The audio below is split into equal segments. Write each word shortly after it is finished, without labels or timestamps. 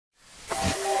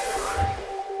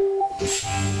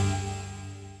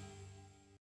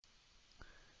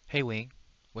Hey Wing,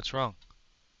 what's wrong?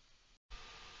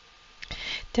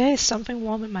 There is something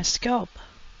wrong with my scope.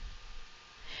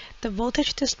 The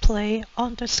voltage display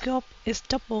on the scope is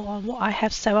double on what I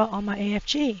have set up on my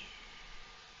AFG.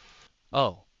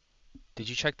 Oh, did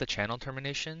you check the channel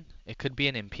termination? It could be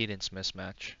an impedance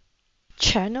mismatch.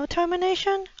 Channel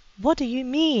termination? What do you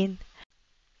mean?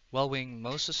 Well, Wing,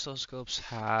 most oscilloscopes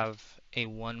have a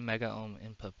 1 megaohm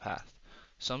input path.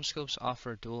 Some scopes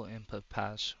offer dual input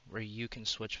paths where you can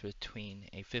switch between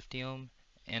a 50 ohm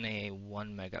and a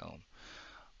 1 megaohm.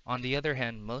 On the other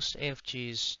hand, most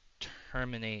AFGs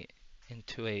terminate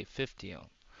into a 50 ohm.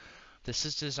 This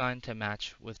is designed to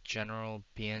match with general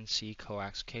BNC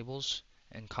coax cables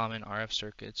and common RF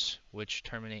circuits which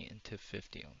terminate into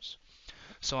 50 ohms.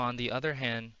 So on the other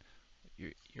hand,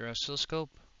 your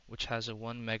oscilloscope, which has a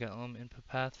 1 mega ohm input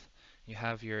path, you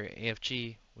have your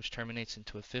AFG, which terminates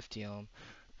into a 50 ohm,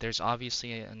 there's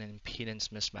obviously an impedance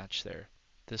mismatch there.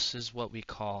 This is what we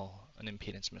call an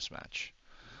impedance mismatch.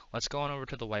 Let's go on over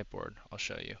to the whiteboard. I'll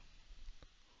show you.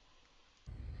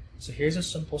 So here's a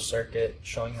simple circuit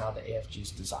showing how the AFG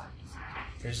is designed.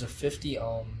 There's a 50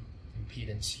 ohm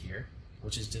impedance here,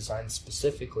 which is designed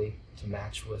specifically to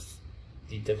match with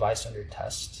the device under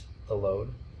test, the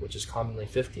load, which is commonly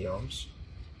 50 ohms,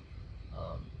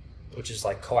 which is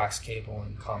like coax cable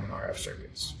and common RF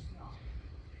circuits.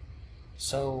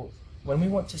 So when we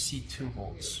want to see 2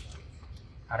 volts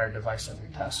at our device under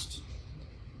test,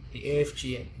 the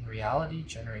AFG in reality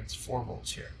generates 4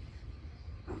 volts here.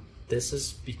 This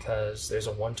is because there's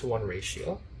a 1-to-1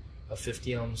 ratio of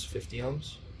 50 ohms, 50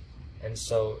 ohms. And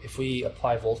so if we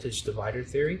apply voltage divider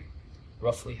theory,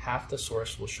 roughly half the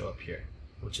source will show up here,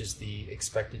 which is the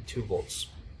expected 2 volts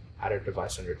at our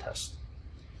device under test.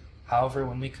 However,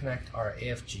 when we connect our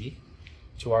AFG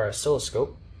to our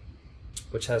oscilloscope,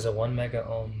 which has a 1 mega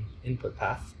ohm input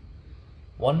path,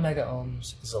 1 mega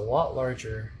ohms is a lot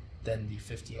larger than the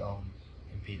 50 ohm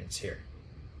impedance here.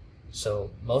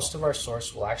 So most of our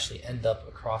source will actually end up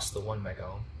across the 1 mega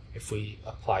ohm if we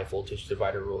apply voltage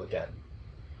divider rule again.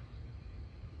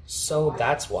 So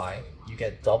that's why you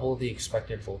get double the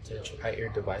expected voltage at your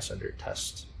device under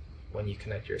test when you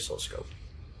connect your oscilloscope.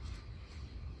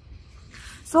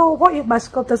 So what if my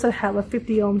scope doesn't have a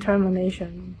 50 ohm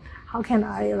termination? How can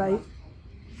I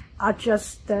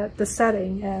adjust the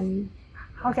setting, and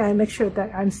how can I make sure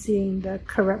that I'm seeing the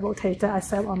correct voltage that I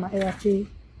set on my AFG?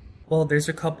 Well, there's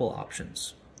a couple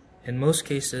options. In most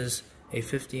cases, a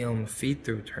 50 ohm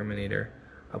feed-through terminator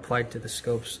applied to the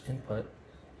scope's input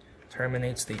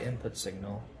terminates the input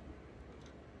signal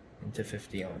into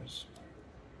 50 ohms.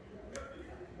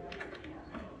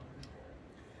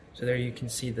 So there you can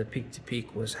see the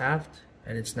peak-to-peak was halved,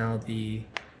 and it's now the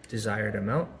desired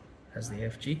amount as the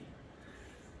AFG.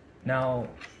 Now,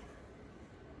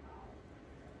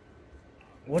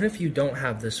 what if you don't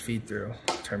have this feed-through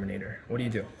terminator? What do you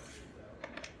do?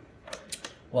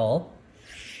 Well,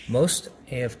 most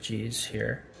AFGs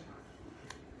here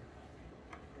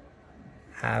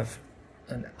have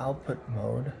an output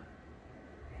mode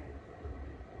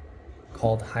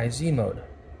called high Z mode,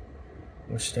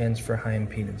 which stands for high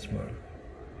impedance mode.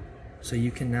 So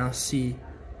you can now see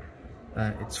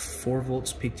it's 4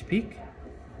 volts peak to peak,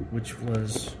 which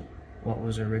was what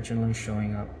was originally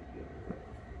showing up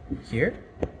here,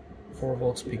 4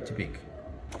 volts peak to peak.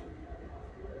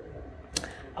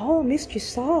 Oh, Miss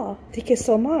Giselle, thank you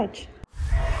so much.